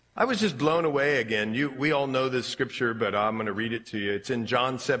I was just blown away again. We all know this scripture, but I'm going to read it to you. It's in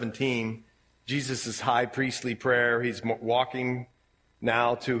John 17, Jesus' high priestly prayer. He's walking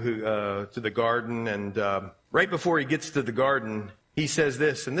now to the garden, and right before he gets to the garden, he says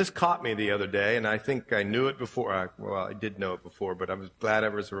this, and this caught me the other day, and I think I knew it before. I did know it before, but I was glad I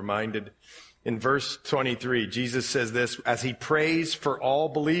was reminded. In verse 23, Jesus says this, as he prays for all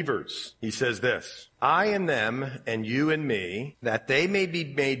believers, he says this, I in them and you in me, that they may be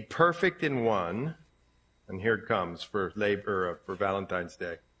made perfect in one, and here it comes for Valentine's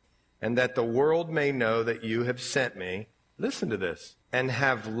Day, and that the world may know that you have sent me, listen to this, and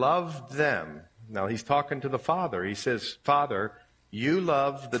have loved them. Now he's talking to the Father. He says, Father, you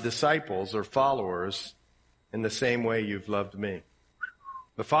love the disciples or followers in the same way you've loved me.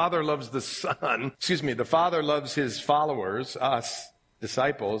 The Father loves the Son, the Father loves his followers, us,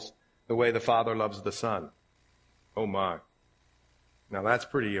 disciples, the way the Father loves the Son. Oh my. Now that's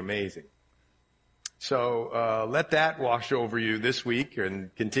pretty amazing. So let that wash over you this week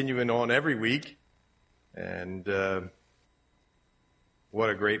and continuing on every week. And what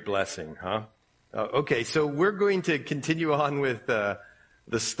a great blessing, huh? Okay, so we're going to continue on with the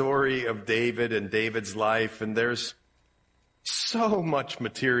story of David and David's life, and there's so much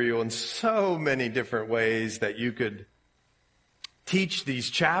material and so many different ways that you could teach these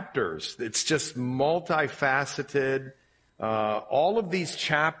chapters. It's just multifaceted. All of these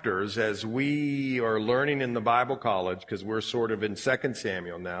chapters, as we are learning in the Bible college, because we're sort of in 2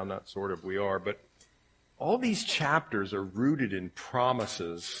 Samuel now, not sort of, we are, but all these chapters are rooted in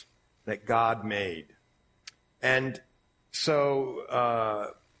promises that God made. And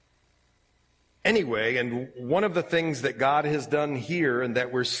so, anyway, and one of the things that God has done here and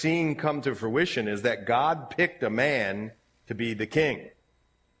that we're seeing come to fruition is that God picked a man to be the king.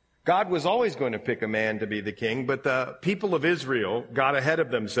 God was always going to pick a man to be the king, but the people of Israel got ahead of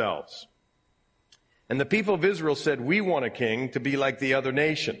themselves. And the people of Israel said, we want a king to be like the other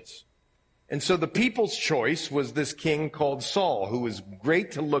nations. And so the people's choice was this king called Saul, who was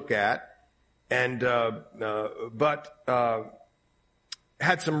great to look at, and but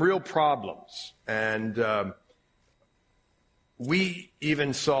had some real problems. And we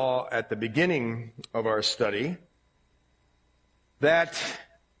even saw at the beginning of our study that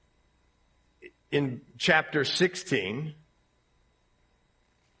in chapter 16,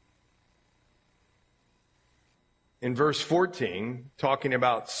 in verse 14, talking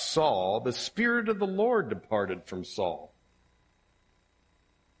about Saul, the Spirit of the Lord departed from Saul.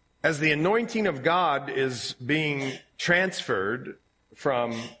 As the anointing of God is being transferred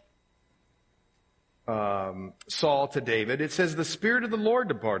from Saul to David, it says the Spirit of the Lord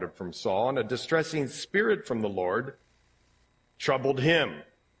departed from Saul, and a distressing spirit from the Lord troubled him.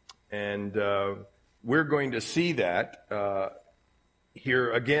 And we're going to see that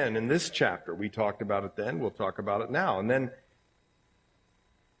here again in this chapter. We talked about it then. We'll talk about it now. And then,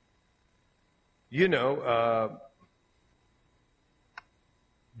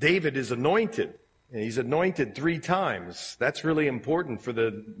 David is anointed. And he's anointed 3 times. That's really important for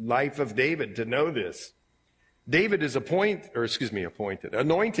the life of David to know this. David is anointed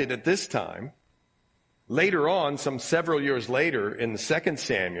at this time. Later on, some several years later, in the 2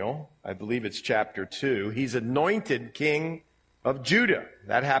 Samuel, I believe it's chapter 2, he's anointed king of Judah.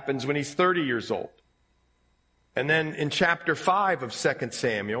 That happens when he's 30 years old. And then in chapter 5 of 2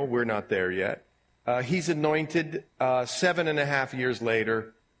 Samuel, we're not there yet, he's anointed 7.5 years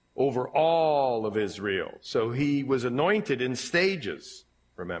later over all of Israel. So he was anointed in stages,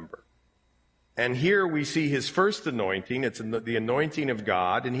 remember. And here we see his first anointing. It's the anointing of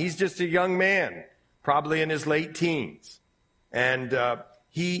God, and he's just a young man, probably in his late teens. And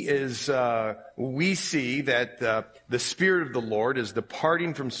we see that the Spirit of the Lord is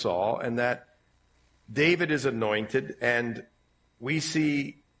departing from Saul, and that David is anointed, and we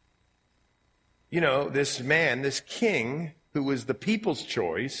see, this man, this king, who was the people's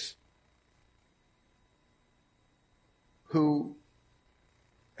choice, who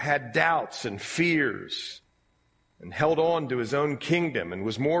had doubts and fears and held on to his own kingdom and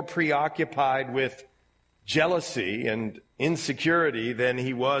was more preoccupied with jealousy and insecurity than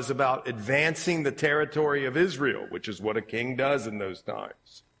he was about advancing the territory of Israel, which is what a king does in those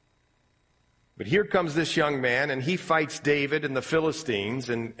times. But here comes this young man, and he fights David and the Philistines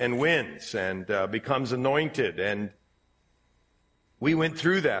and wins and becomes anointed. And we went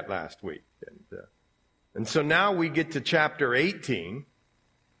through that last week. And so now we get to chapter 18.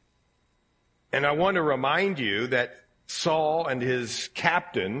 And I want to remind you that Saul and his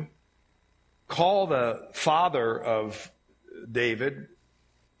captain call the father of David,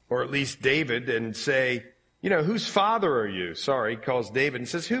 or at least David, and say, whose father are you? Sorry, he calls David and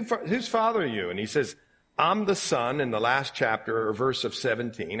says, whose father are you? And he says, I'm the son, in the last chapter or verse of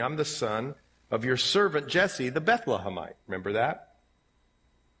 17, I'm the son of your servant Jesse the Bethlehemite. Remember that?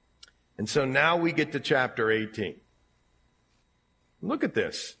 And so now we get to chapter 18. Look at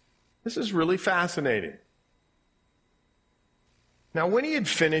this. This is really fascinating. Now, when he had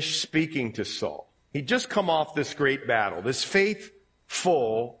finished speaking to Saul, he'd just come off this great battle, this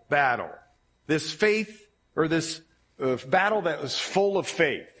faithful battle, this battle that was full of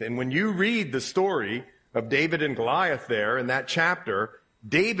faith. And when you read the story of David and Goliath there in that chapter,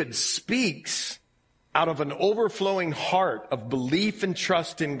 David speaks out of an overflowing heart of belief and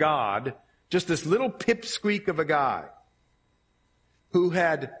trust in God, just this little pipsqueak of a guy who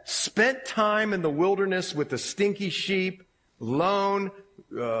had spent time in the wilderness with the stinky sheep, alone,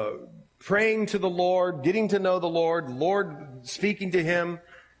 praying to the Lord, getting to know the Lord speaking to him,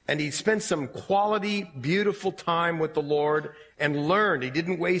 and he spent some quality, beautiful time with the Lord and learned. He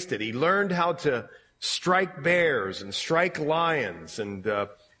didn't waste it. He learned how to strike bears and strike lions. And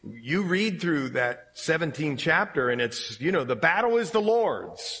you read through that 17th chapter, and it's, the battle is the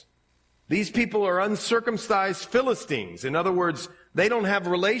Lord's. These people are uncircumcised Philistines. In other words, they don't have a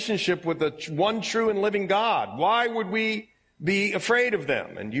relationship with the one true and living God. Why would we be afraid of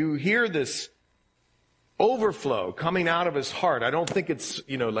them? And you hear this overflow coming out of his heart. I don't think it's,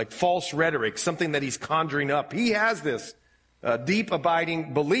 like false rhetoric, something that he's conjuring up. He has this deep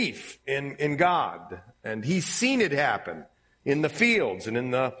abiding belief in God. And he's seen it happen in the fields and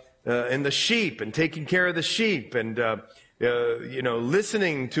in the sheep and taking care of the sheep and,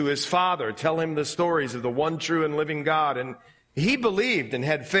 listening to his father tell him the stories of the one true and living God. And he believed and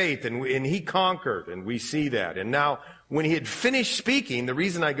had faith and he conquered, and we see that. And now when he had finished speaking, the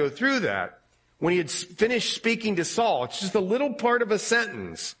reason I go through that, when he had finished speaking to Saul, it's just a little part of a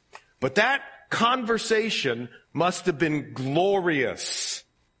sentence, but that conversation must have been glorious,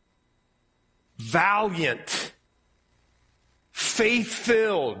 valiant,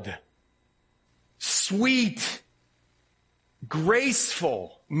 faith-filled, sweet,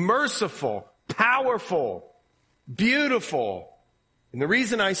 graceful, merciful, powerful, beautiful. And the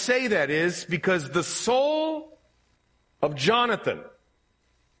reason I say that is because the soul of Jonathan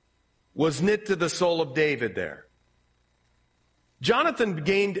was knit to the soul of David there. Jonathan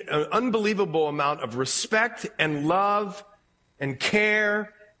gained an unbelievable amount of respect and love and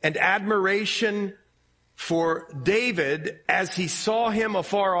care and admiration for David as he saw him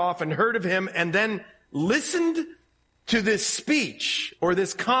afar off and heard of him and then listened to this speech or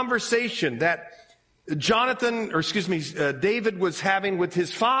this conversation that David was having with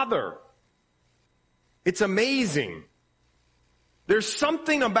his father. It's amazing. There's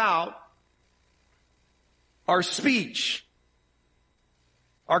something about our speech,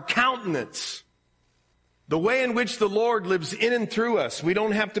 our countenance, the way in which the Lord lives in and through us. We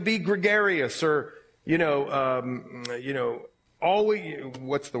don't have to be gregarious or, always,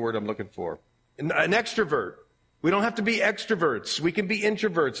 what's the word I'm looking for? An extrovert. We don't have to be extroverts. We can be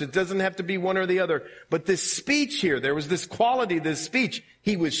introverts. It doesn't have to be one or the other. But this speech here, there was this quality, this speech.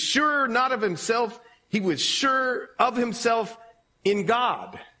 He was sure not of himself. He was sure of himself in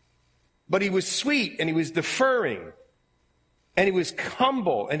God. But he was sweet and he was deferring. And he was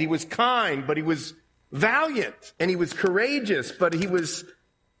humble and he was kind, but he was valiant and he was courageous, but he was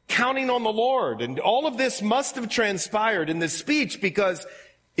counting on the Lord. And all of this must have transpired in this speech, because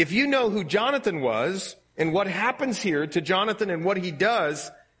if you know who Jonathan was and what happens here to Jonathan and what he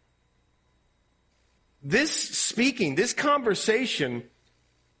does, this conversation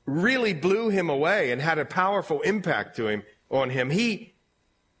really blew him away and had a powerful impact on him. He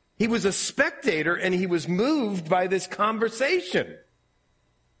was a spectator and he was moved by this conversation.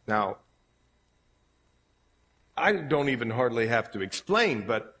 Now, I don't even hardly have to explain,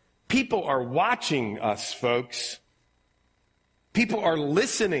 but people are watching us, folks. People are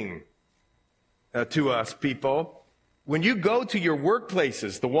listening to us, people. When you go to your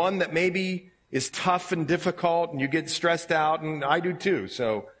workplaces, the one that maybe is tough and difficult and you get stressed out, and I do too,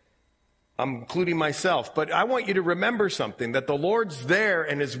 so I'm including myself. But I want you to remember something, that the Lord's there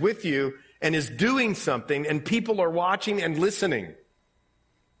and is with you and is doing something, and people are watching and listening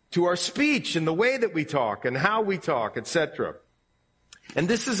to our speech and the way that we talk and how we talk, etc. And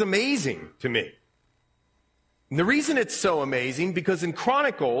this is amazing to me. And the reason it's so amazing, because in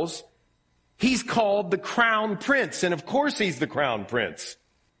Chronicles, he's called the crown prince. And of course he's the crown prince.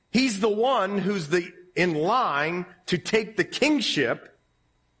 He's the one who's in line to take the kingship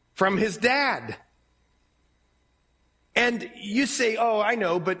from his dad. And you say, oh, I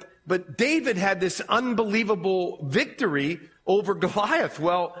know, but David had this unbelievable victory over Goliath.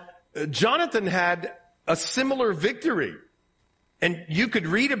 Well, Jonathan had a similar victory. And you could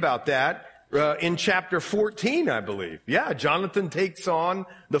read about that in chapter 14, I believe. Yeah, Jonathan takes on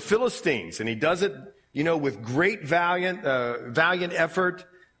the Philistines, and he does it, with great valiant effort,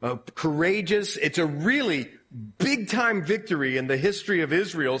 courageous. It's a really big-time victory in the history of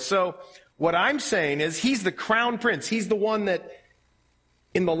Israel. So what I'm saying is he's the crown prince. He's the one that,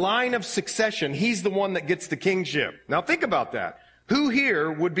 in the line of succession, he's the one that gets the kingship. Now think about that. Who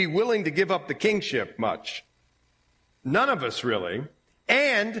here would be willing to give up the kingship much? None of us really.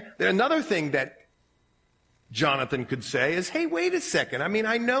 And another thing that Jonathan could say is, hey, wait a second. I mean,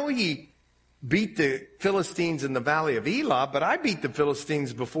 I know he beat the Philistines in the valley of Elah, but I beat the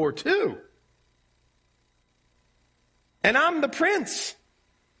Philistines before too. And I'm the prince.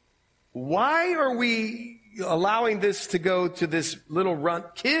 Why are we allowing this to go to this little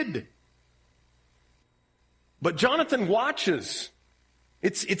runt kid? But Jonathan watches.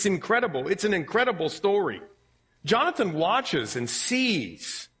 It's incredible. It's an incredible story. Jonathan watches and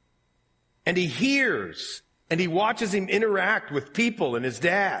sees, and he hears, and he watches him interact with people and his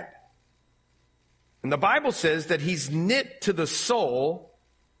dad. And the Bible says that he's knit to the soul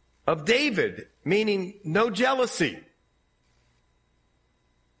of David, meaning no jealousy.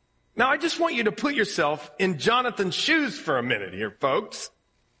 Now, I just want you to put yourself in Jonathan's shoes for a minute here, folks.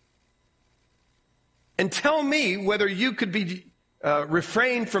 And tell me whether you could be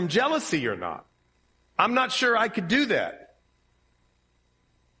refrained from jealousy or not. I'm not sure I could do that.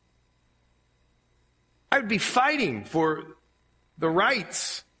 I would be fighting for the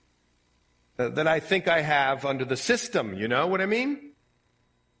rights that I think I have under the system, you know what I mean?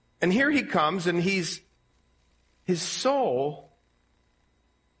 And here he comes, and his soul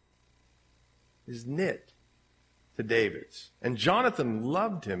is knit to David's. And Jonathan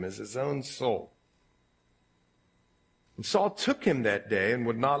loved him as his own soul. And Saul took him that day and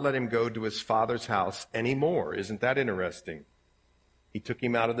would not let him go to his father's house anymore. Isn't that interesting? He took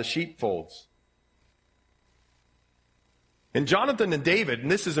him out of the sheepfolds. And Jonathan and David,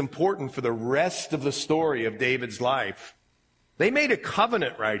 and this is important for the rest of the story of David's life, they made a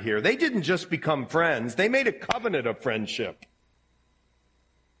covenant right here. They didn't just become friends. They made a covenant of friendship.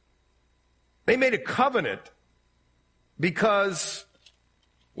 They made a covenant because,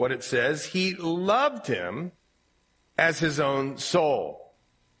 what it says, he loved him as his own soul.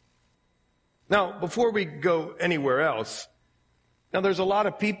 Now, before we go anywhere else, now there's a lot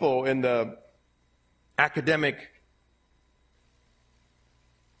of people in the academic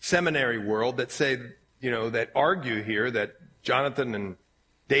seminary world that say, that argue here that Jonathan and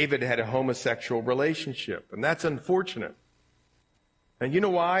David had a homosexual relationship. And that's unfortunate. And you know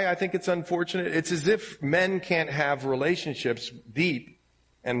why I think it's unfortunate? It's as if men can't have relationships, deep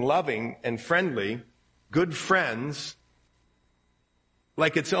and loving and friendly, good friends,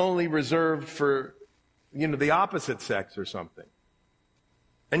 like it's only reserved for, the opposite sex or something.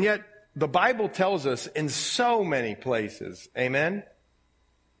 And yet, the Bible tells us in so many places, amen?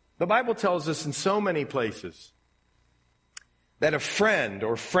 The Bible tells us in so many places that a friend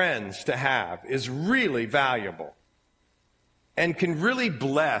or friends to have is really valuable and can really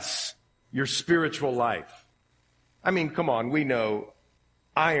bless your spiritual life. I mean, come on, we know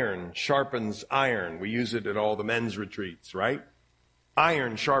iron sharpens iron. We use it at all the men's retreats, right?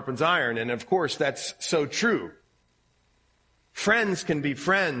 Iron sharpens iron, and of course that's so true. Friends can be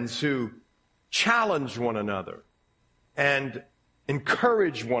friends who challenge one another and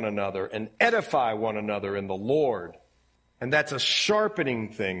encourage one another and edify one another in the Lord. And that's a sharpening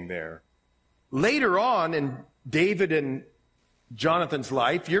thing there. Later on in David and Jonathan's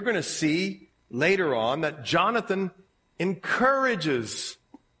life, you're going to see later on that Jonathan encourages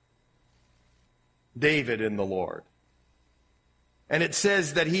David in the Lord. And it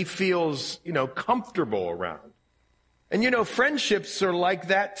says that he feels, comfortable around. And friendships are like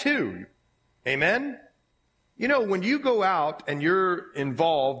that too. Amen? When you go out and you're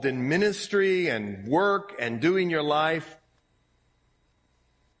involved in ministry and work and doing your life,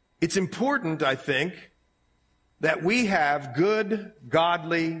 it's important, I think, that we have good,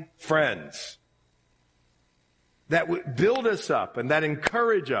 godly friends that build us up and that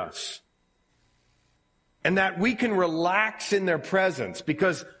encourage us and that we can relax in their presence,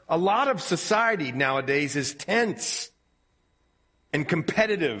 because a lot of society nowadays is tense and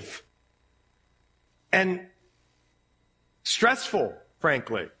competitive and stressful,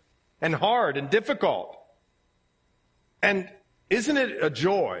 frankly, and hard and difficult. And isn't it a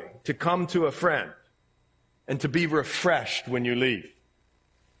joy to come to a friend and to be refreshed when you leave?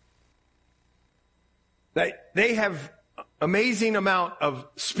 They have amazing amount of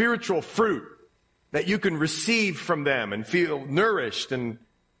spiritual fruit that you can receive from them and feel nourished and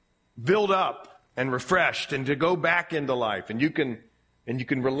build up. and refreshed and to go back into life. And you can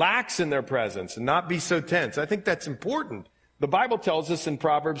relax in their presence and not be so tense. I think that's important. The Bible tells us in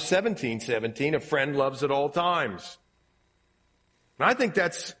Proverbs 17:17, a friend loves at all times. And I think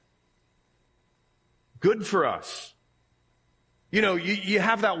that's good for us. You know, you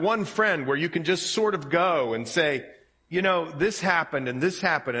have that one friend where you can just sort of go and say, you know, this happened,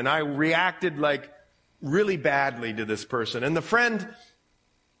 and I reacted like really badly to this person. And the friend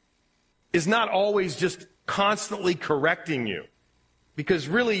is not always just constantly correcting you, because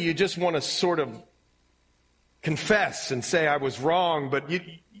really you just want to sort of confess and say I was wrong, but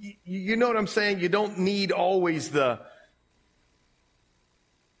you know what I'm saying? You don't need always the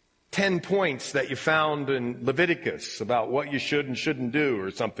 10 points that you found in Leviticus about what you should and shouldn't do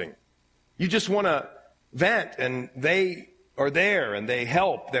or something. You just want to vent, and they are there and they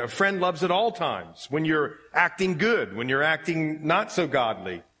help. Their friend loves at all times, when you're acting good, when you're acting not so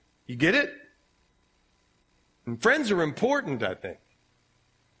godly. You get it? And friends are important, I think.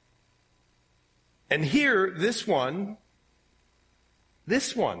 And here, this one,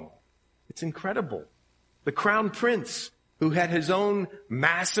 it's incredible. The crown prince, who had his own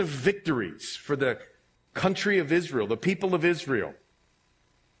massive victories for the country of Israel, the people of Israel,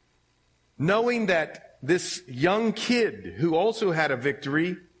 knowing that this young kid who also had a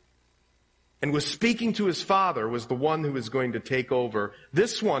victory and was speaking to his father was the one who was going to take over.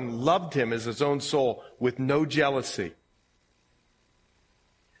 This one loved him as his own soul with no jealousy.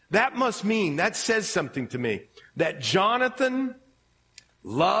 That must mean, that says something to me, that Jonathan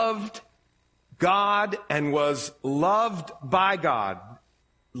loved God and was loved by God.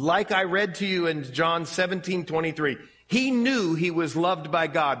 Like I read to you in John 17:23, he knew he was loved by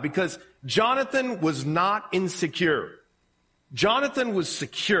God because Jonathan was not insecure. Jonathan was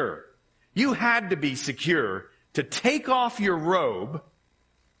secure. You had to be secure to take off your robe.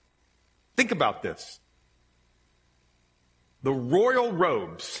 Think about this. The royal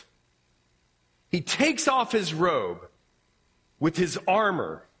robes. He takes off his robe with his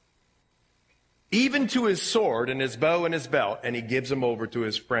armor, even to his sword and his bow and his belt, and he gives them over to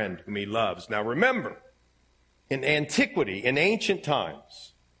his friend whom he loves. Now remember, in antiquity, in ancient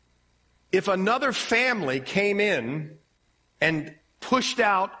times, if another family came in and pushed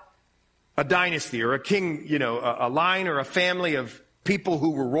out a dynasty or a king, you know, a line or a family of people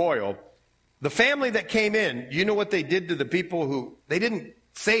who were royal, the family that came in, you know what they did to the people who, they didn't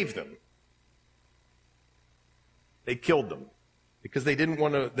save them. They killed them because they didn't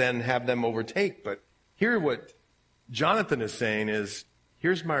want to then have them overtake. But here what Jonathan is saying is,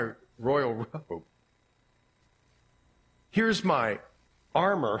 here's my royal robe. Here's my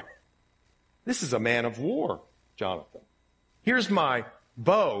armor. This is a man of war, Jonathan. Here's my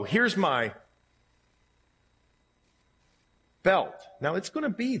bow. Here's my belt. Now it's going to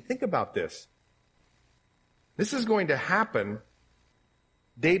be, think about this. This is going to happen.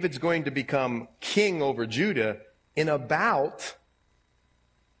 David's going to become king over Judah in about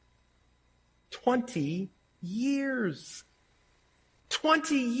 20 years.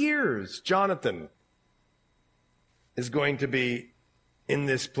 20 years, Jonathan is going to be in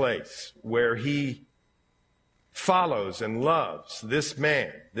this place where he follows and loves this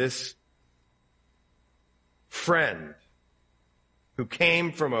man, this friend who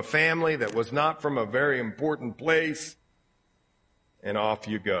came from a family that was not from a very important place, and off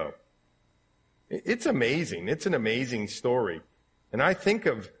you go. It's amazing. It's an amazing story. And I think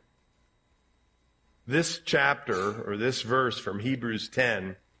of this chapter or this verse from Hebrews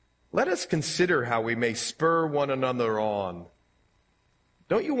 10. Let us consider how we may spur one another on.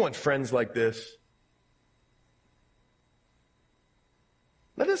 Don't you want friends like this?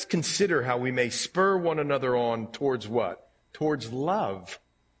 Let us consider how we may spur one another on towards what? Towards love.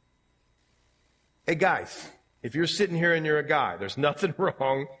 Hey guys, if you're sitting here and you're a guy, there's nothing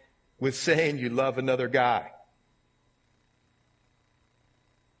wrong with saying you love another guy.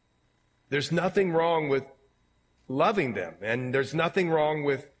 There's nothing wrong with loving them, and there's nothing wrong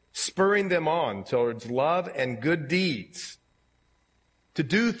with spurring them on towards love and good deeds, to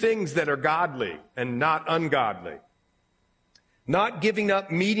do things that are godly and not ungodly. Not giving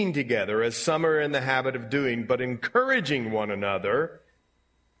up meeting together as some are in the habit of doing, but encouraging one another,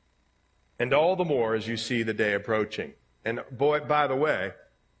 and all the more as you see the day approaching. And boy, by the way,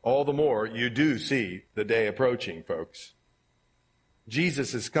 all the more you do see the day approaching, folks.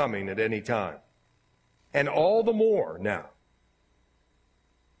 Jesus is coming at any time. And all the more now.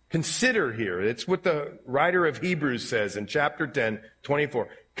 Consider here, it's what the writer of Hebrews says in chapter 10, 24.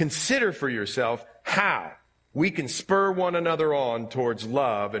 Consider for yourself how we can spur one another on towards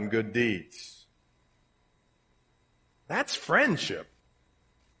love and good deeds. That's friendship.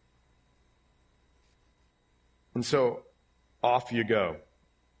 And so off you go.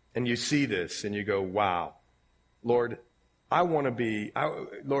 And you see this and you go, wow, Lord, I want to be,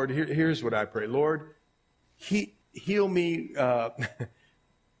 Lord, here's what I pray. Lord, heal me,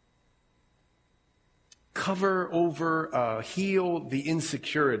 cover over, heal the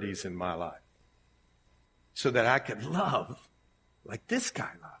insecurities in my life so that I could love like this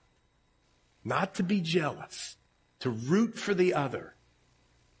guy loved. Not to be jealous, to root for the other,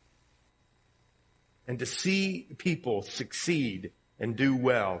 and to see people succeed and do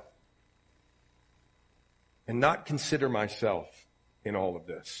well, and not consider myself in all of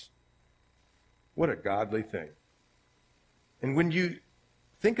this. What a godly thing. And when you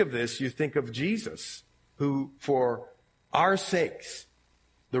think of this, you think of Jesus, who for our sakes,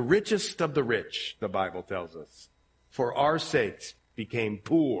 the richest of the rich, the Bible tells us, for our sakes became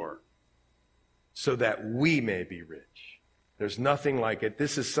poor so that we may be rich. There's nothing like it.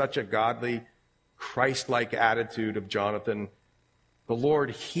 This is such a godly, Christ-like attitude of Jonathan. The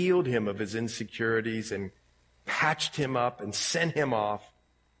Lord healed him of his insecurities and patched him up and sent him off.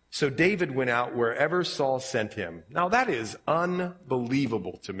 So David went out wherever Saul sent him. Now that is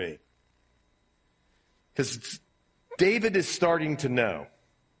unbelievable to me. Because David is starting to know.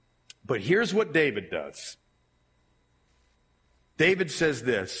 But here's what David does. David says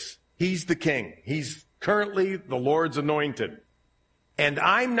this. He's the king. He's currently the Lord's anointed. And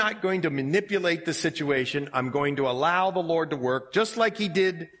I'm not going to manipulate the situation. I'm going to allow the Lord to work just like he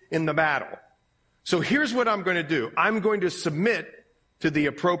did in the battle. So here's what I'm going to do. I'm going to submit to the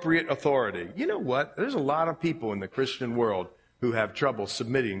appropriate authority. You know what? There's a lot of people in the Christian world who have trouble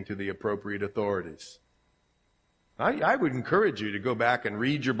submitting to the appropriate authorities. I would encourage you to go back and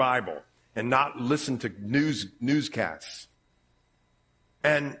read your Bible and not listen to newscasts.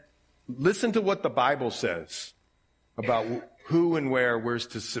 And listen to what the Bible says about who and where we're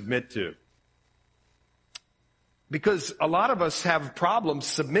to submit to. Because a lot of us have problems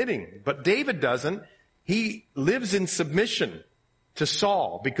submitting, but David doesn't. He lives in submission to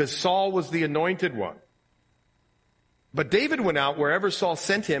Saul because Saul was the anointed one. But David went out wherever Saul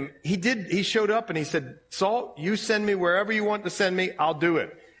sent him. He showed up and he said, Saul, you send me wherever you want to send me, I'll do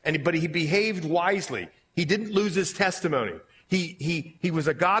it. But he behaved wisely. He didn't lose his testimony. He was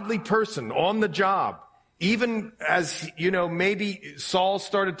a godly person on the job. Even as, maybe Saul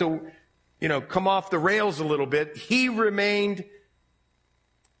started to, come off the rails a little bit, he remained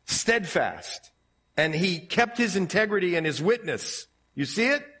steadfast. And he kept his integrity and his witness. You see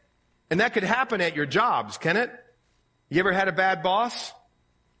it? And that could happen at your jobs, can it? You ever had a bad boss?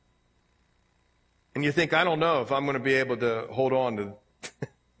 And you think, I don't know if I'm going to be able to hold on to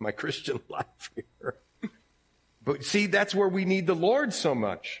my Christian life here. But see, that's where we need the Lord so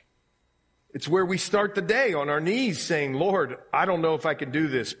much. It's where we start the day on our knees saying, Lord, I don't know if I can do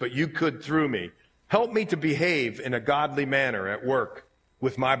this, but you could through me. Help me to behave in a godly manner at work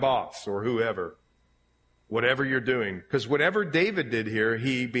with my boss or whoever, whatever you're doing. Because whatever David did here,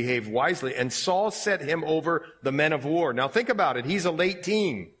 he behaved wisely. And Saul set him over the men of war. Now think about it. He's a late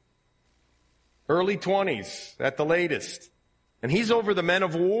teen, early 20s at the latest. And he's over the men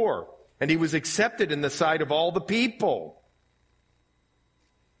of war. And he was accepted in the sight of all the people.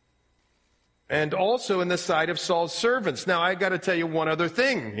 And also in the sight of Saul's servants. Now, I got to tell you one other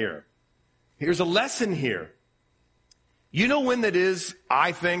thing here. Here's a lesson here. You know when that is,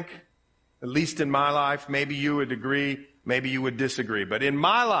 I think, at least in my life, maybe you would agree, maybe you would disagree. But in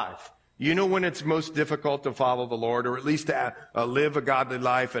my life, you know when it's most difficult to follow the Lord, or at least to live a godly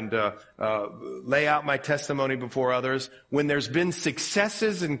life and lay out my testimony before others, when there's been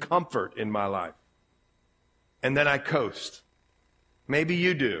successes and comfort in my life. And then I coast. Maybe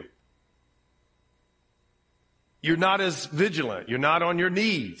you do. You're not as vigilant. You're not on your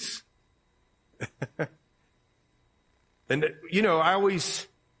knees. And, I always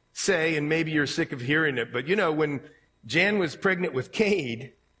say, and maybe you're sick of hearing it, but, when Jan was pregnant with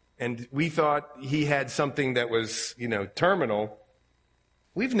Cade, and we thought he had something that was, terminal,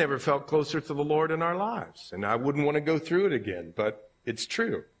 we've never felt closer to the Lord in our lives. And I wouldn't want to go through it again, but it's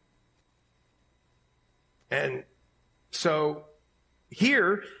true. And so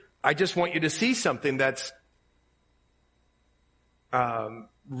here, I just want you to see something that's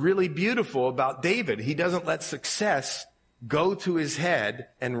really beautiful about David. He doesn't let success go to his head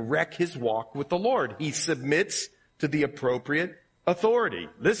and wreck his walk with the Lord. He submits to the appropriate authority.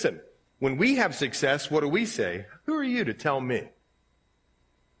 Listen, when we have success, what do we say? Who are you to tell me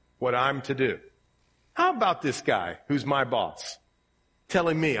what I'm to do? How about this guy who's my boss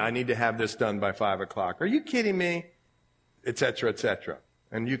telling me I need to have this done by 5 o'clock? Are you kidding me? Et cetera, et cetera.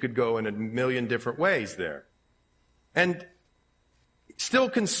 And you could go in a million different ways there. And still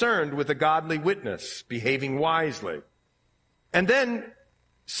concerned with a godly witness, behaving wisely. And then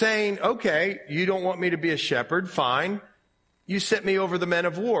saying, okay, you don't want me to be a shepherd, fine. You set me over the men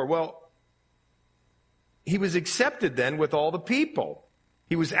of war. Well, he was accepted then with all the people.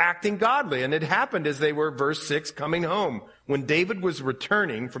 He was acting godly, and it happened as they were, verse 6, coming home. When David was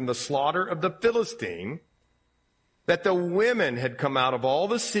returning from the slaughter of the Philistine, that the women had come out of all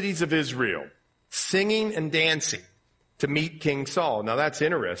the cities of Israel, singing and dancing to meet King Saul. Now that's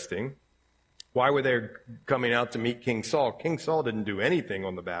interesting. Why were they coming out to meet King Saul? King Saul didn't do anything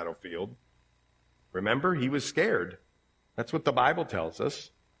on the battlefield. Remember, he was scared. That's what the Bible tells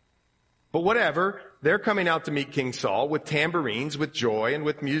us. But whatever, they're coming out to meet King Saul with tambourines, with joy, and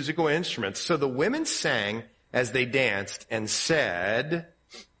with musical instruments. So the women sang as they danced and said,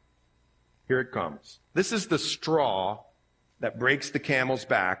 here it comes. This is the straw that breaks the camel's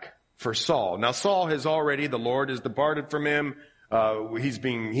back for Saul. Now Saul has already, the Lord has departed from him.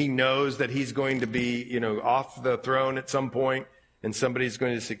 He knows that he's going to be, off the throne at some point, and somebody's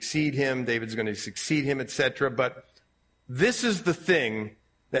going to succeed him. David's going to succeed him, etc. But this is the thing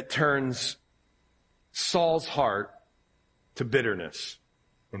that turns Saul's heart to bitterness.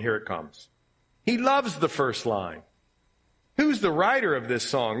 And here it comes. He loves the first line. Who's the writer of this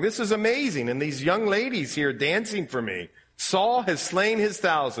song? This is amazing. And these young ladies here dancing for me. Saul has slain his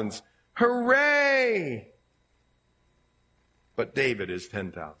thousands. Hooray! But David is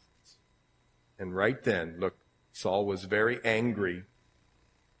 10,000s. And right then, look, Saul was very angry.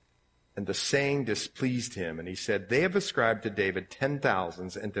 And the saying displeased him. And he said, they have ascribed to David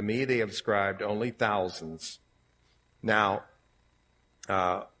 10,000s, and to me they have ascribed only thousands. Now,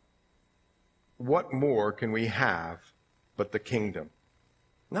 what more can we have but the kingdom?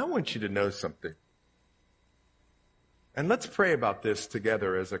 Now I want you to know something. And let's pray about this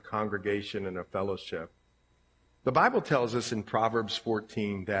together as a congregation and a fellowship. The Bible tells us in Proverbs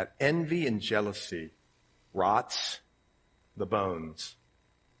 14 that envy and jealousy rots the bones.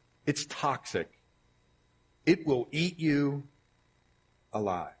 It's toxic. It will eat you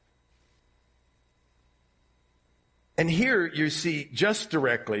alive. And here you see just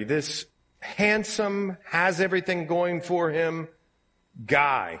directly this handsome, has everything going for him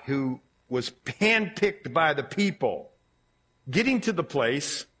guy who was handpicked by the people, getting to the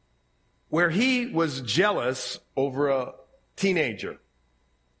place where he was jealous over a teenager.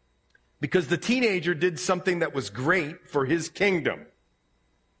 Because the teenager did something that was great for his kingdom.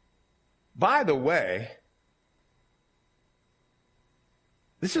 By the way,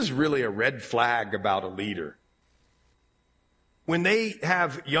 this is really a red flag about a leader. When they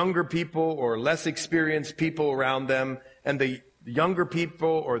have younger people or less experienced people around them, and the younger people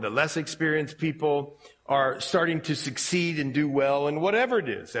or the less experienced people are starting to succeed and do well in whatever it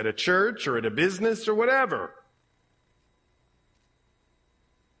is, at a church or at a business or whatever,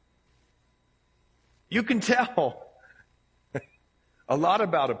 you can tell a lot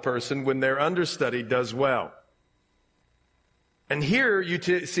about a person when their understudy does well. And here you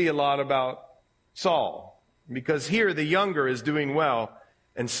see a lot about Saul, because here the younger is doing well,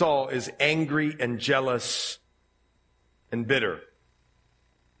 and Saul is angry and jealous and bitter.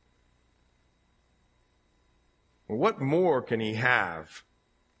 What more can he have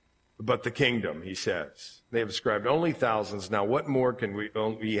but the kingdom, he says. They have ascribed only thousands. Now what more can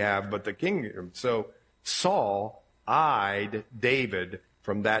we have but the kingdom? So Saul eyed David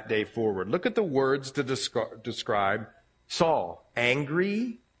from that day forward. Look at the words to describe Saul.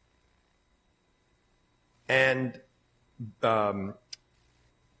 Angry and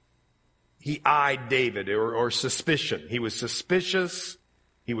he eyed David, or suspicion. He was suspicious.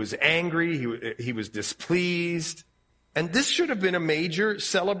 He was angry. He was displeased. And this should have been a major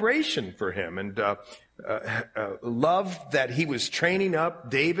celebration for him. And love that he was training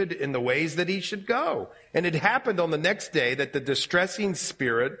up David in the ways that he should go. And it happened on the next day that the distressing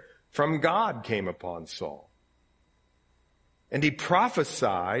spirit from God came upon Saul. And he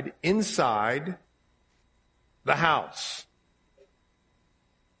prophesied inside the house.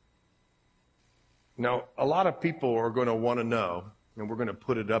 Now, a lot of people are going to want to know, and we're going to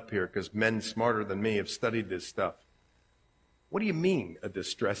put it up here because men smarter than me have studied this stuff. What do you mean a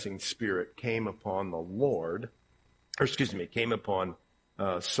distressing spirit came upon the Lord, came upon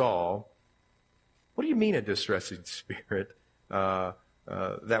Saul? What do you mean a distressing spirit that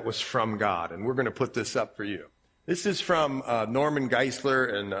was from God? And we're going to put this up for you. This is from Norman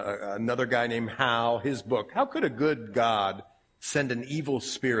Geisler and another guy named Howe, his book. How could a good God send an evil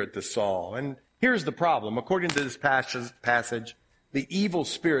spirit to Saul? And here's the problem. According to this passage, the evil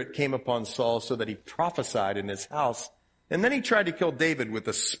spirit came upon Saul so that he prophesied in his house. And then he tried to kill David with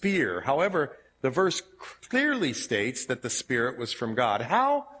a spear. However, The verse clearly states that the Spirit was from God.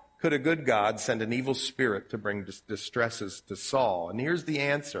 How could a good God send an evil spirit to bring distresses to Saul? And here's the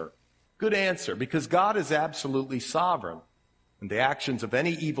answer. Good answer, because God is absolutely sovereign, and the actions of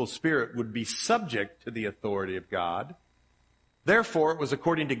any evil spirit would be subject to the authority of God. Therefore, it was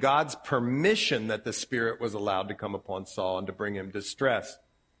according to God's permission that the Spirit was allowed to come upon Saul and to bring him distress.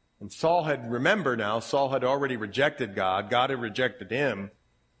 And Saul had already rejected God. God had rejected him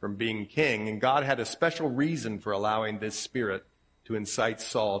from being king, and God had a special reason for allowing this spirit to incite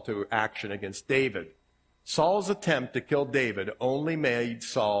Saul to action against David. Saul's attempt to kill David only made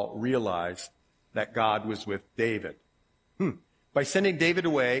Saul realize that God was with David. By sending David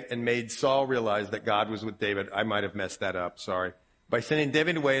away and made Saul realize that God was with David, I might have messed that up, sorry. By sending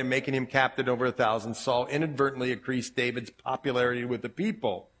David away and making him captain over 1,000, Saul inadvertently increased David's popularity with the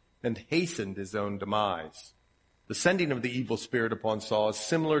people and hastened his own demise. The sending of the evil spirit upon Saul is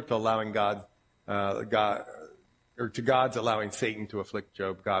similar to God's allowing Satan to afflict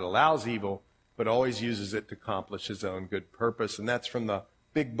Job. God allows evil, but always uses it to accomplish his own good purpose. And that's from the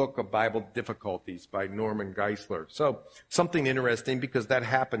Big Book of Bible Difficulties by Norman Geisler. So something interesting, because that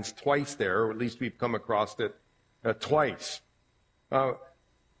happens twice there, or at least we've come across it twice.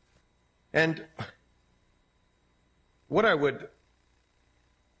 And what I would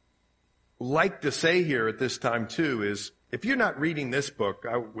like to say here at this time, too, is if you're not reading this book,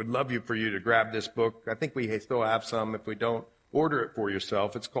 I would love for you to grab this book. I think we still have some. If we don't, order it for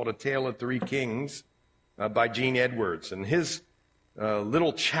yourself. It's called A Tale of Three Kings by Gene Edwards. And his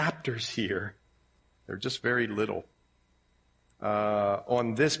little chapters here, they're just very little,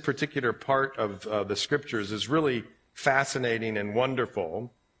 on this particular part of the Scriptures is really fascinating and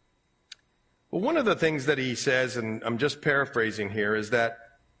wonderful. Well, one of the things that he says, and I'm just paraphrasing here, is that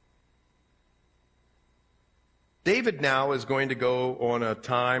David now is going to go on a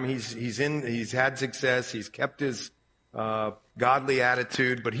time, he's had success, he's kept his godly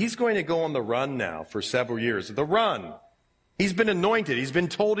attitude, but he's going to go on the run now for several years. The run. He's been anointed. He's been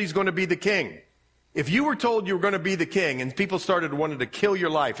told he's going to be the king. If you were told you were going to be the king and people started wanting to kill your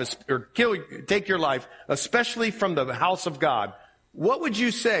life or take your life, especially from the house of God, what would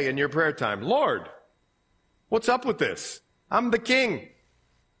you say in your prayer time? Lord, what's up with this? I'm the king.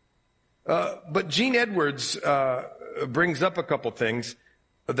 But Gene Edwards brings up a couple things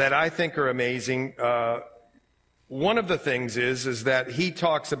that I think are amazing. One of the things is that he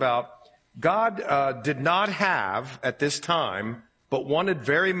talks about God did not have at this time, but wanted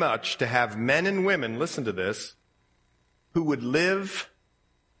very much to have men and women, listen to this, who would live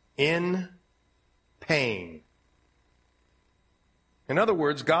in pain. In other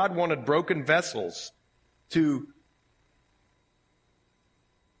words, God wanted broken vessels to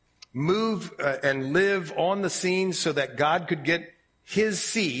move and live on the scene so that God could get his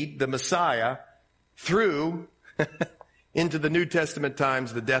seed, the Messiah, through into the New Testament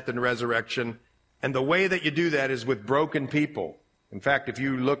times, the death and resurrection. And the way that you do that is with broken people. In fact, if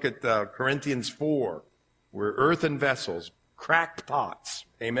you look at Corinthians 4, we're earthen vessels, cracked pots.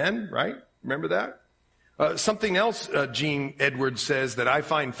 Amen? Right? Remember that? Something else Gene Edwards says that I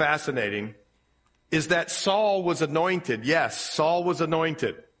find fascinating is that Saul was anointed. Yes, Saul was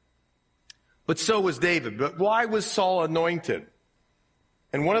anointed. But so was David. But why was Saul anointed?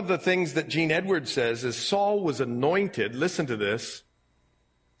 And one of the things that Gene Edwards says is Saul was anointed, listen to this,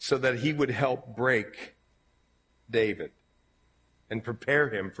 so that he would help break David and prepare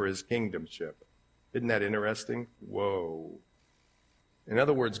him for his kingdomship. Isn't that interesting? Whoa. In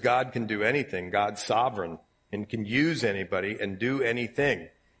other words, God can do anything. God's sovereign and can use anybody and do anything.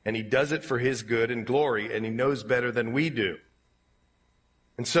 And he does it for his good and glory, and he knows better than we do.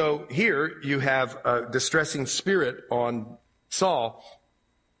 And so here you have a distressing spirit on Saul.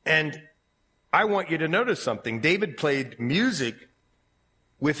 And I want you to notice something. David played music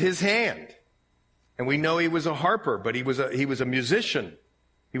with his hand. And we know he was a harper, but he was a musician.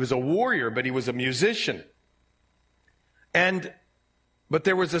 He was a warrior, but he was a musician. But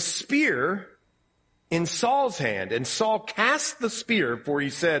there was a spear in Saul's hand, and Saul cast the spear, for he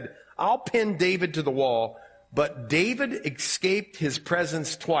said, I'll pin David to the wall. But David escaped his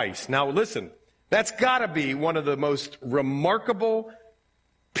presence twice. Now listen, that's got to be one of the most remarkable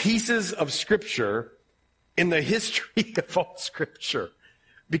pieces of Scripture in the history of all Scripture.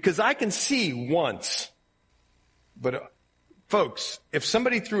 Because I can see once, but folks, if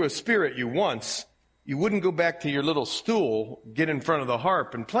somebody threw a spear at you once, you wouldn't go back to your little stool, get in front of the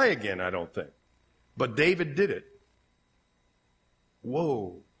harp and play again, I don't think. But David did it.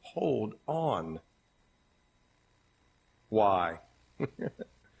 Whoa, hold on. Why?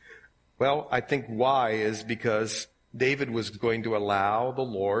 Well, I think why is because David was going to allow the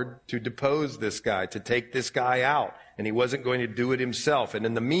Lord to depose this guy, to take this guy out, and he wasn't going to do it himself. And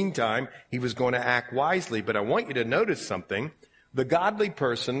in the meantime, he was going to act wisely. But I want you to notice something. The godly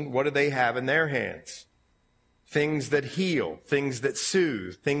person, what do they have in their hands? Things that heal, things that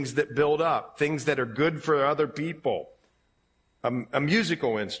soothe, things that build up, things that are good for other people. A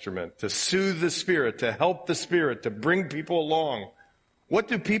musical instrument to soothe the spirit, to help the spirit, to bring people along. What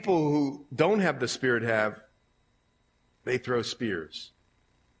do people who don't have the Spirit have? They throw spears.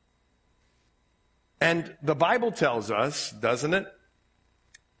 And the Bible tells us, doesn't it,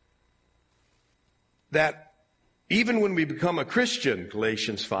 that even when we become a Christian,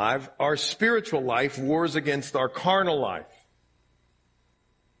 Galatians 5, our spiritual life wars against our carnal life.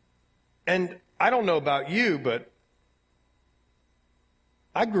 And I don't know about you, but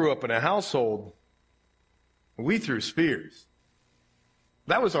I grew up in a household, we threw spears.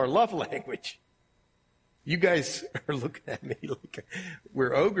 That was our love language. You guys are looking at me like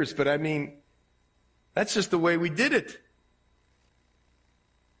we're ogres, but I mean, that's just the way we did it.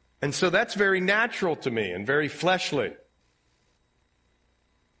 And so that's very natural to me and very fleshly.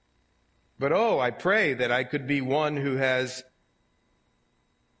 But I pray that I could be one who has,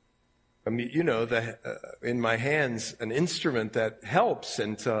 in my hands, an instrument that helps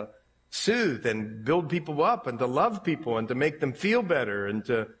and to soothe and build people up and to love people and to make them feel better and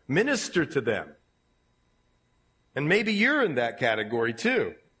to minister to them. And maybe you're in that category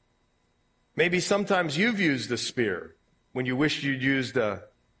too. Maybe sometimes you've used a spear when you wish you'd used a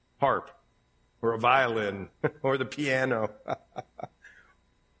harp or a violin or the piano.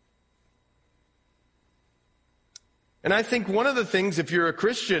 And I think one of the things, if you're a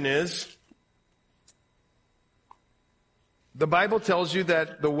Christian, is the Bible tells you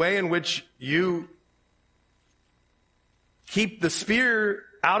that the way in which you keep the spear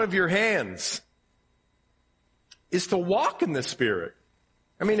out of your hands is to walk in the Spirit.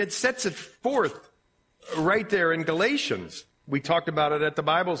 I mean, it sets it forth right there in Galatians. We talked about it at the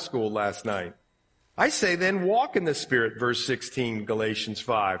Bible school last night. I say then, walk in the Spirit, verse 16, Galatians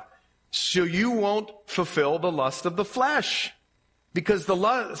 5. So you won't fulfill the lust of the flesh. Because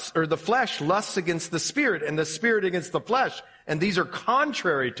the flesh lusts against the Spirit, and the Spirit against the flesh. And these are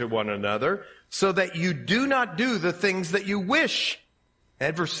contrary to one another, so that you do not do the things that you wish.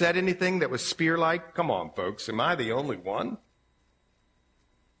 Ever said anything that was spear-like? Come on, folks. Am I the only one?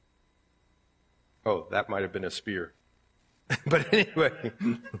 Oh, that might have been a spear. But anyway.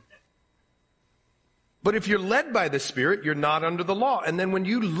 But if you're led by the Spirit, you're not under the law. And then when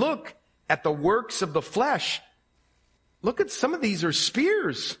you look at the works of the flesh, look at some of these are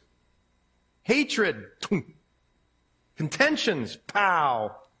spears. Hatred, contentions,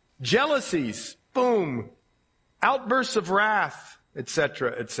 pow, jealousies, boom, outbursts of wrath,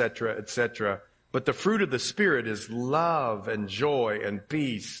 etc., etc., etc. But the fruit of the Spirit is love and joy and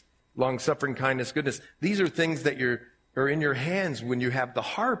peace, long-suffering, kindness, goodness. These are things that are in your hands when you have the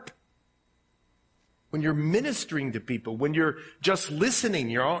harp. When you're ministering to people, when you're just listening,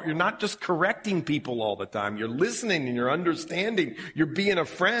 you're not just correcting people all the time. You're listening and you're understanding. You're being a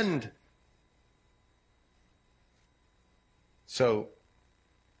friend. So,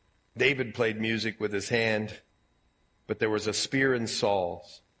 David played music with his hand, but there was a spear in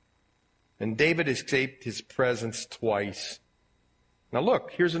Saul's. And David escaped his presence twice. Now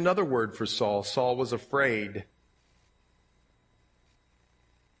look, here's another word for Saul. Saul was afraid.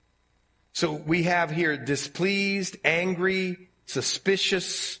 So we have here displeased, angry,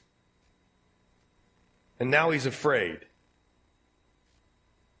 suspicious, and now he's afraid.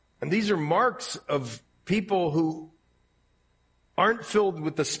 And these are marks of people who aren't filled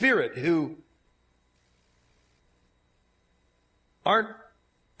with the Spirit, who aren't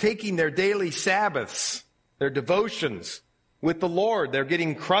taking their daily Sabbaths, their devotions with the Lord. They're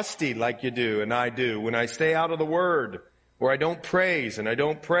getting crusty like you do and I do when I stay out of the Word, or I don't praise and I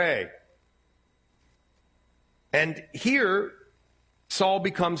don't pray. And here, Saul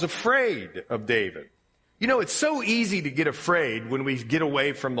becomes afraid of David. You know, it's so easy to get afraid when we get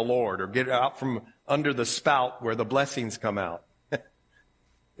away from the Lord or get out from under the spout where the blessings come out.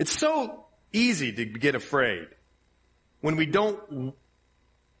 It's so easy to get afraid when we don't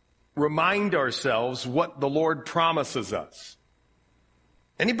remind ourselves what the Lord promises us.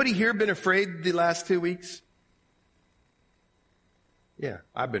 Anybody here been afraid the last 2 weeks? Yeah,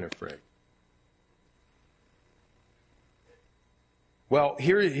 I've been afraid. Well,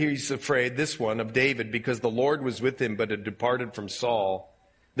 here he's afraid, this one, of David, because the Lord was with him, but had departed from Saul.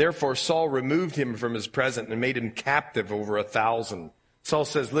 Therefore, Saul removed him from his presence and made him captive over 1,000. Saul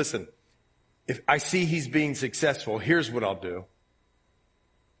says, listen, if I see he's being successful, here's what I'll do.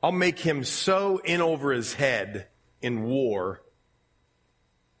 I'll make him so in over his head in war,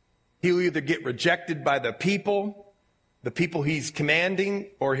 he'll either get rejected by the people he's commanding,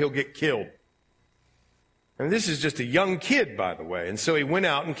 or he'll get killed. And this is just a young kid, by the way. And so he went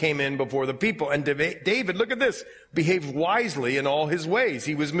out and came in before the people. And David, look at this, behaved wisely in all his ways.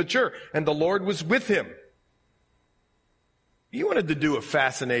 He was mature, and the Lord was with him. You wanted to do a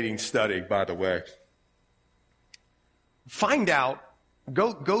fascinating study, by the way. Find out,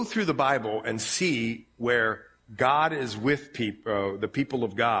 go through the Bible and see where God is with people, the people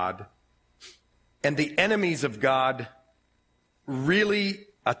of God, and the enemies of God really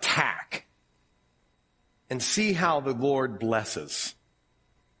attack. And see how the Lord blesses.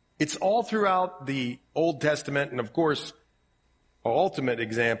 It's all throughout the Old Testament, and of course, our ultimate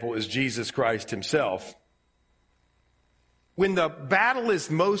example is Jesus Christ himself. When the battle is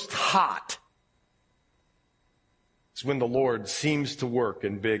most hot, it's when the Lord seems to work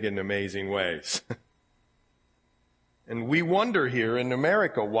in big and amazing ways. And we wonder here in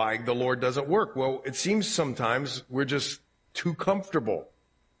America why the Lord doesn't work. Well, it seems sometimes we're just too comfortable.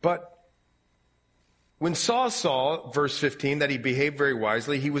 But when Saul saw, verse 15, that he behaved very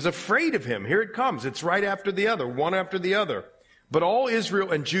wisely, he was afraid of him. Here it comes. It's right after the other, one after the other. But all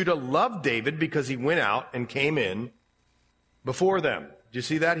Israel and Judah loved David because he went out and came in before them. Do you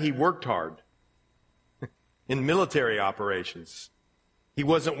see that? He worked hard in military operations. He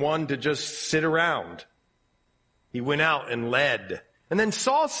wasn't one to just sit around. He went out and led. And then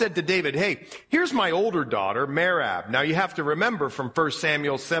Saul said to David, hey, here's my older daughter, Merab. Now you have to remember from 1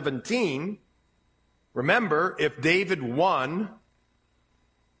 Samuel 17, remember, if David won,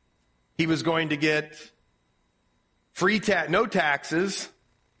 he was going to get no taxes,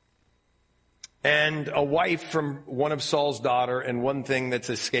 and a wife from one of Saul's daughter, and one thing that's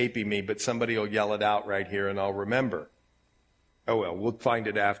escaping me, but somebody will yell it out right here and I'll remember. Oh well, we'll find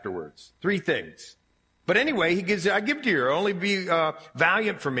it afterwards. 3 things. But anyway, I give to you, only be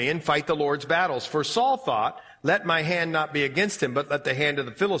valiant for me and fight the Lord's battles. For Saul thought, let my hand not be against him, but let the hand of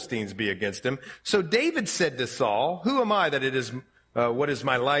the Philistines be against him. So David said to Saul, who am I that it is, what is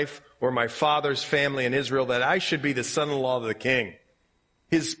my life or my father's family in Israel, that I should be the son-in-law of the king?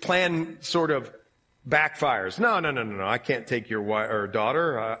 His plan sort of backfires. No, I can't take your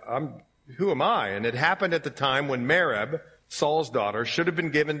daughter. Who am I? And it happened at the time when Merab, Saul's daughter, should have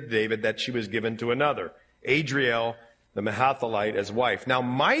been given to David, that she was given to another, Adriel, the Mehathalite, as wife. Now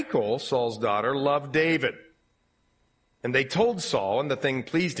Michal, Saul's daughter, loved David. And they told Saul, and the thing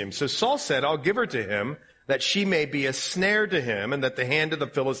pleased him. So Saul said, I'll give her to him, that she may be a snare to him, and that the hand of the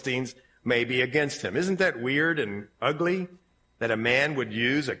Philistines may be against him. Isn't that weird and ugly? That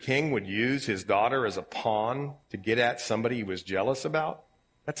a king would use his daughter as a pawn to get at somebody he was jealous about?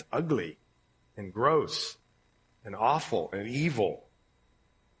 That's ugly and gross and awful and evil.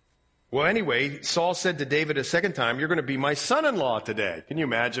 Well, anyway, Saul said to David a second time, you're going to be my son-in-law today. Can you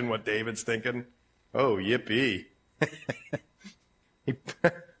imagine what David's thinking? Oh, yippee.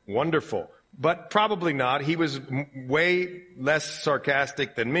 Wonderful. But probably not. He was way less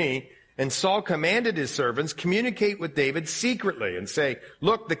sarcastic than me. And Saul commanded his servants, communicate with David secretly and say,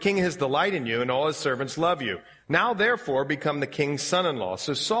 look, the king has delight in you and all his servants love you. Now, therefore, become the king's son-in-law.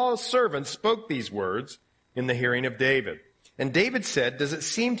 So Saul's servants spoke these words in the hearing of David. And David said, does it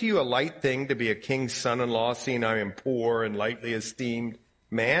seem to you a light thing to be a king's son-in-law, seeing I am poor and lightly esteemed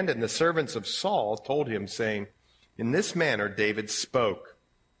man? And the servants of Saul told him, saying, in this manner David spoke.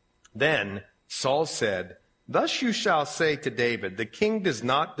 Then Saul said, thus you shall say to David, the king does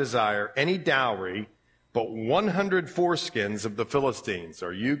not desire any dowry, but 100 foreskins of the Philistines.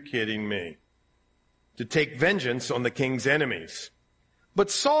 Are you kidding me? To take vengeance on the king's enemies. But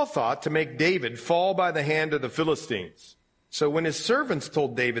Saul thought to make David fall by the hand of the Philistines. So when his servants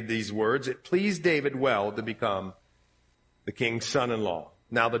told David these words, it pleased David well to become the king's son-in-law.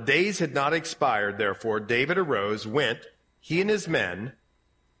 Now the days had not expired, therefore David arose, went, he and his men,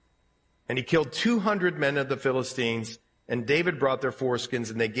 and he killed 200 men of the Philistines, and David brought their foreskins,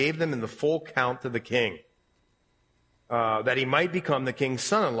 and they gave them in the full count to the king, that he might become the king's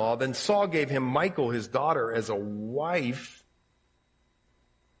son-in-law. Then Saul gave him Michal, his daughter, as a wife.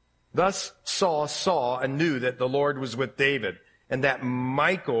 Thus Saul saw and knew that the Lord was with David, and that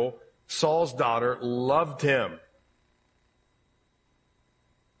Michal, Saul's daughter, loved him.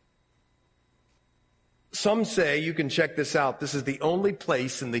 Some say, you can check this out, this is the only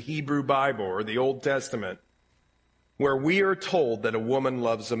place in the Hebrew Bible or the Old Testament where we are told that a woman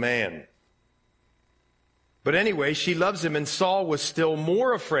loves a man. But anyway, she loves him, and Saul was still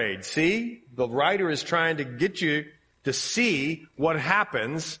more afraid. See, the writer is trying to get you to see what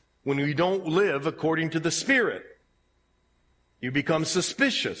happens when we don't live according to the Spirit. You become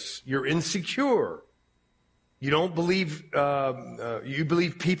suspicious. You're insecure. You don't believe, you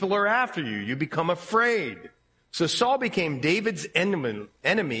believe people are after you. You become afraid. So Saul became David's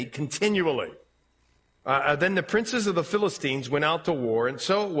enemy continually. Then the princes of the Philistines went out to war, and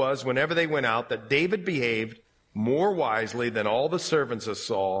so it was whenever they went out that David behaved more wisely than all the servants of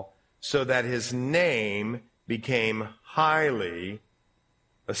Saul, so that his name became highly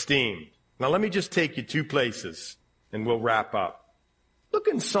esteemed. Now let me just take you two places, and we'll wrap up. Look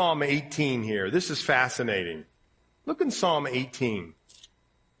in Psalm 18 here. This is fascinating. Look in Psalm 18.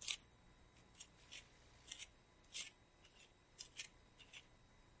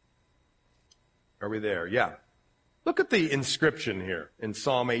 Are we there? Yeah. Look at the inscription here in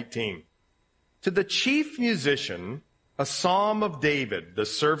Psalm 18. To the chief musician, a psalm of David, the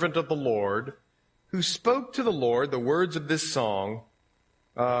servant of the Lord, who spoke to the Lord the words of this song,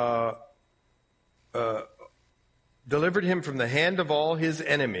 delivered him from the hand of all his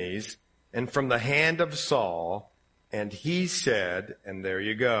enemies and from the hand of Saul. And he said, and there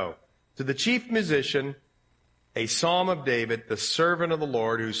you go, to the chief musician, a psalm of David, the servant of the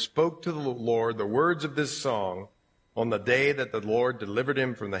Lord, who spoke to the Lord the words of this song on the day that the Lord delivered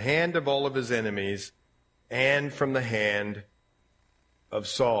him from the hand of all of his enemies and from the hand of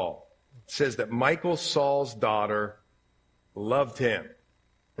Saul. It says that Michal, Saul's daughter, loved him.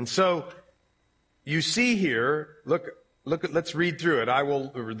 And so you see here, look, let's read through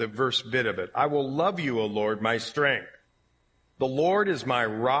it. The verse bit of it. I will love you, O Lord, my strength. The Lord is my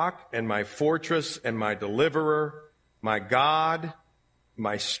rock and my fortress and my deliverer, my God,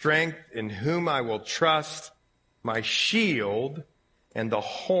 my strength, in whom I will trust, my shield and the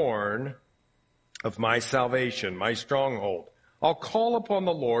horn of my salvation, my stronghold. I'll call upon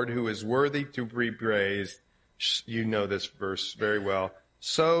the Lord, who is worthy to be praised. You know this verse very well.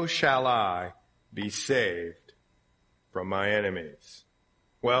 So shall I be saved from my enemies.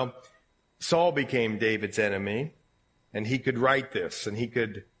 Well, Saul became David's enemy. And he could write this, and he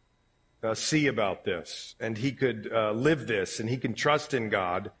could see about this, and he could live this, and he can trust in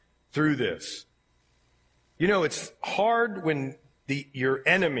God through this. You know, it's hard when your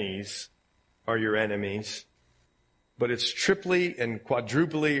enemies are your enemies, but it's triply and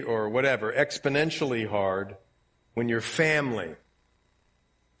quadruply or whatever, exponentially hard when your family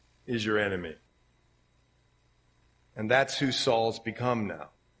is your enemy. And that's who Saul's become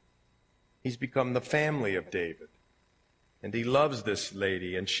now. He's become the family of David. And he loves this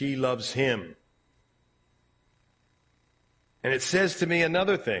lady, and she loves him. And it says to me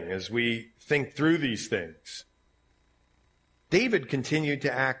another thing as we think through these things. David continued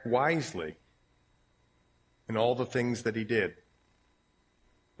to act wisely in all the things that he did.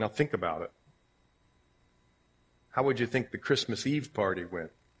 Now think about it. How would you think the Christmas Eve party went?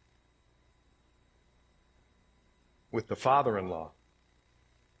 With the father-in-law.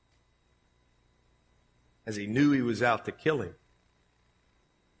 As he knew he was out to kill him.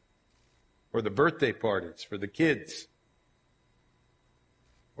 Or the birthday parties for the kids.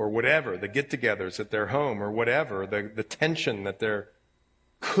 Or whatever, the get-togethers at their home, or whatever, the tension that there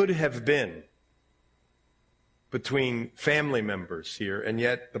could have been between family members here. And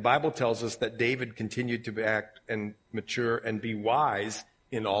yet the Bible tells us that David continued to act and mature and be wise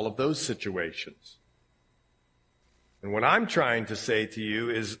in all of those situations. And what I'm trying to say to you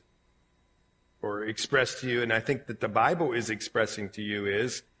is, or express to you, and I think that the Bible is expressing to you,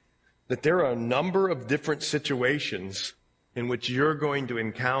 is that there are a number of different situations in which you're going to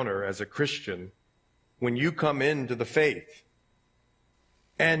encounter as a Christian when you come into the faith.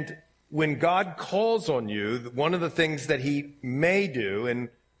 And when God calls on you, one of the things that he may do and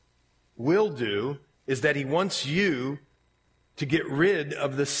will do is that he wants you to get rid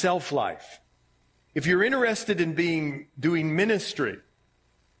of the self-life. If you're interested in doing ministry,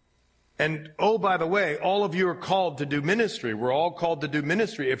 and, oh, by the way, all of you are called to do ministry. We're all called to do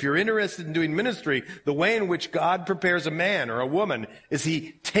ministry. If you're interested in doing ministry, the way in which God prepares a man or a woman is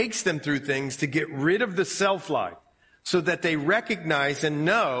he takes them through things to get rid of the self-life so that they recognize and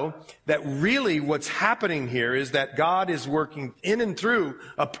know that really what's happening here is that God is working in and through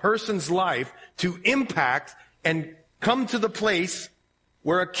a person's life to impact and come to the place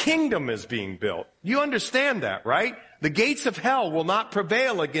where a kingdom is being built. You understand that, right? The gates of hell will not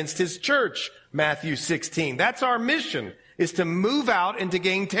prevail against his church, Matthew 16. That's our mission, is to move out and to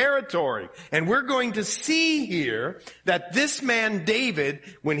gain territory. And we're going to see here that this man, David,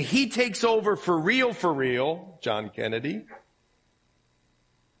 when he takes over for real, John Kennedy,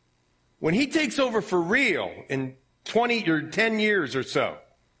 when he takes over for real in 20 or 10 years or so,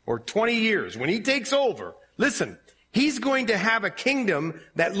 or 20 years, when he takes over, listen, he's going to have a kingdom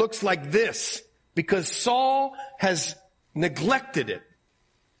that looks like this because Saul has neglected it.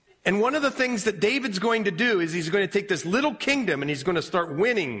 And one of the things that David's going to do is he's going to take this little kingdom and he's going to start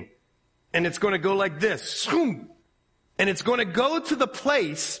winning. And it's going to go like this. And it's going to go to the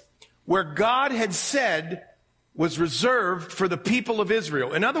place where God had said was reserved for the people of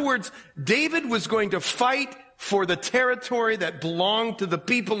Israel. In other words, David was going to fight for the territory that belonged to the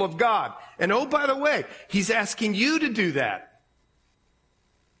people of God. And oh, by the way, he's asking you to do that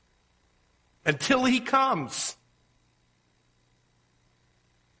until he comes.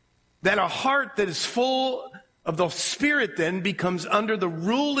 That a heart that is full of the Spirit then becomes under the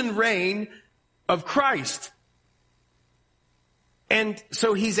rule and reign of Christ. And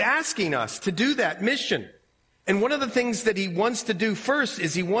so he's asking us to do that mission. And one of the things that he wants to do first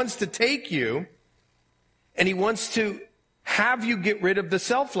is he wants to take you and he wants to have you get rid of the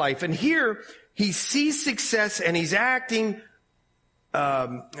self-life. And here he sees success and he's acting,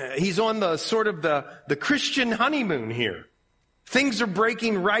 he's on the sort of the Christian honeymoon here. Things are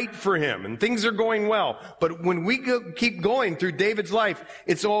breaking right for him and things are going well. But when we keep going through David's life,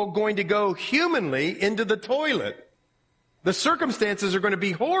 it's all going to go humanly into the toilet. The circumstances are going to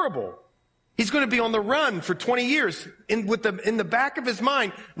be horrible. He's going to be on the run for 20 years in the back of his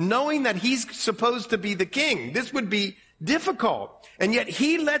mind, knowing that he's supposed to be the king. This would be difficult. And yet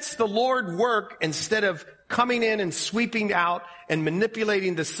he lets the Lord work instead of coming in and sweeping out and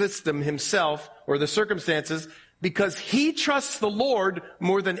manipulating the system himself or the circumstances, because he trusts the Lord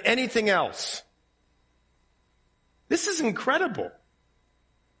more than anything else. This is incredible.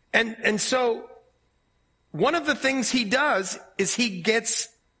 And so one of the things he does is he gets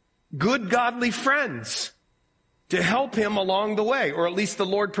good godly friends to help him along the way, or at least the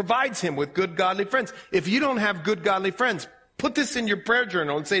Lord provides him with good godly friends. If you don't have good godly friends, put this in your prayer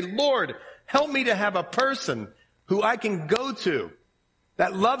journal and say, Lord, help me to have a person who I can go to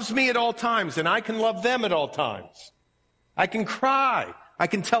that loves me at all times, and I can love them at all times. I can cry. I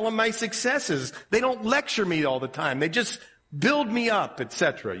can tell them my successes. They don't lecture me all the time. They just build me up,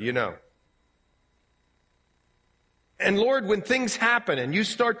 etc., And Lord, when things happen and you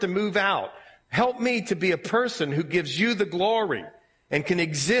start to move out, help me to be a person who gives you the glory and can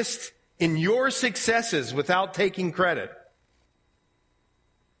exist in your successes without taking credit.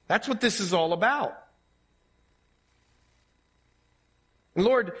 That's what this is all about.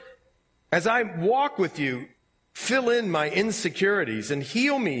 Lord, as I walk with you, fill in my insecurities and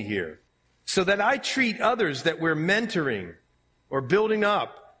heal me here so that I treat others that we're mentoring or building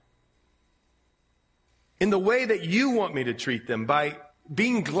up in the way that you want me to treat them, by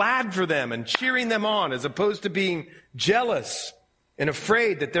being glad for them and cheering them on, as opposed to being jealous and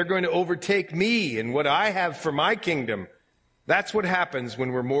afraid that they're going to overtake me and what I have for my kingdom. That's what happens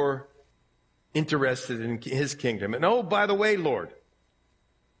when we're more interested in his kingdom. And oh, by the way, Lord,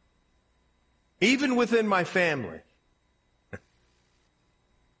 even within my family,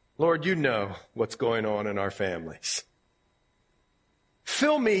 Lord, you know what's going on in our families.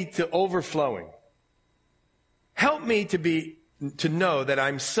 Fill me to overflowing. Help me to know that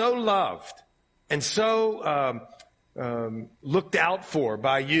I'm so loved and so looked out for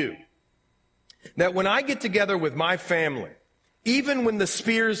by you, that when I get together with my family, even when the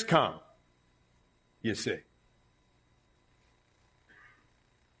spears come, you see,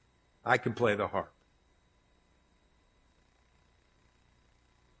 I can play the harp.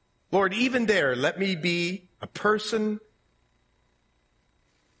 Lord, even there, let me be a person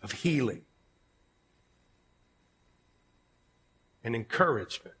of healing and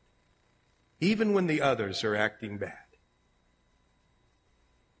encouragement, even when the others are acting bad.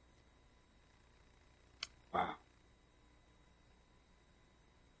 Wow.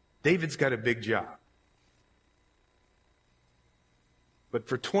 David's got a big job. But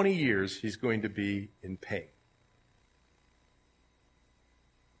for 20 years, he's going to be in pain.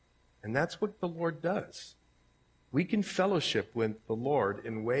 And that's what the Lord does. We can fellowship with the Lord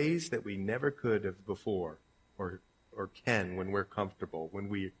in ways that we never could have before, or can when we're comfortable, when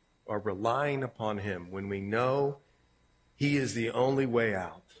we are relying upon him, when we know he is the only way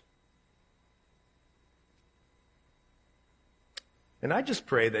out. And I just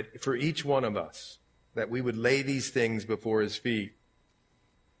pray that for each one of us, that we would lay these things before his feet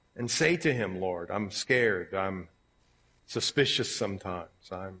and say to him, Lord, I'm scared, I'm suspicious sometimes,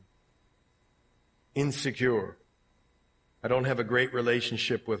 I'm insecure, I don't have a great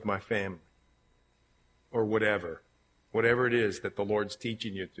relationship with my family, or whatever it is that the Lord's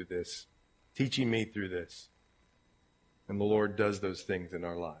teaching you through this, teaching me through this. And the Lord does those things in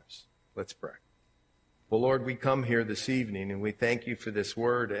our lives. Let's pray. Well, Lord, we come here this evening and we thank you for this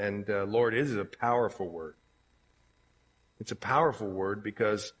word. And Lord, it is a powerful word. It's a powerful word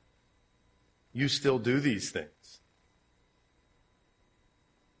because you still do these things.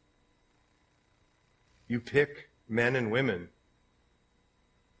 You pick men and women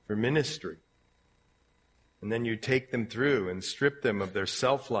for ministry. And then you take them through and strip them of their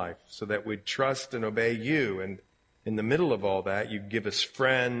self-life so that we'd trust and obey you. And in the middle of all that, you give us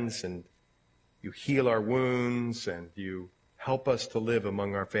friends and you heal our wounds and you help us to live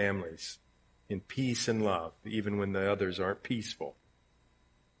among our families in peace and love, even when the others aren't peaceful.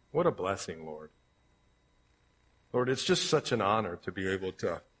 What a blessing, Lord. Lord, it's just such an honor to be able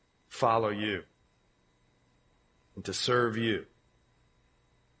to follow you and to serve you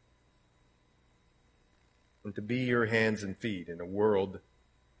and to be your hands and feet in a world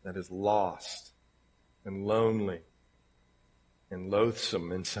that is lost and lonely and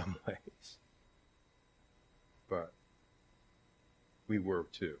loathsome in some ways. But we were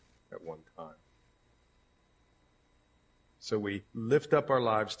too at one time. So we lift up our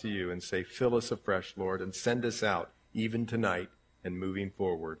lives to you and say, fill us afresh, Lord, and send us out even tonight and moving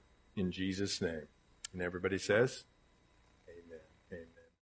forward in Jesus' name. And everybody says,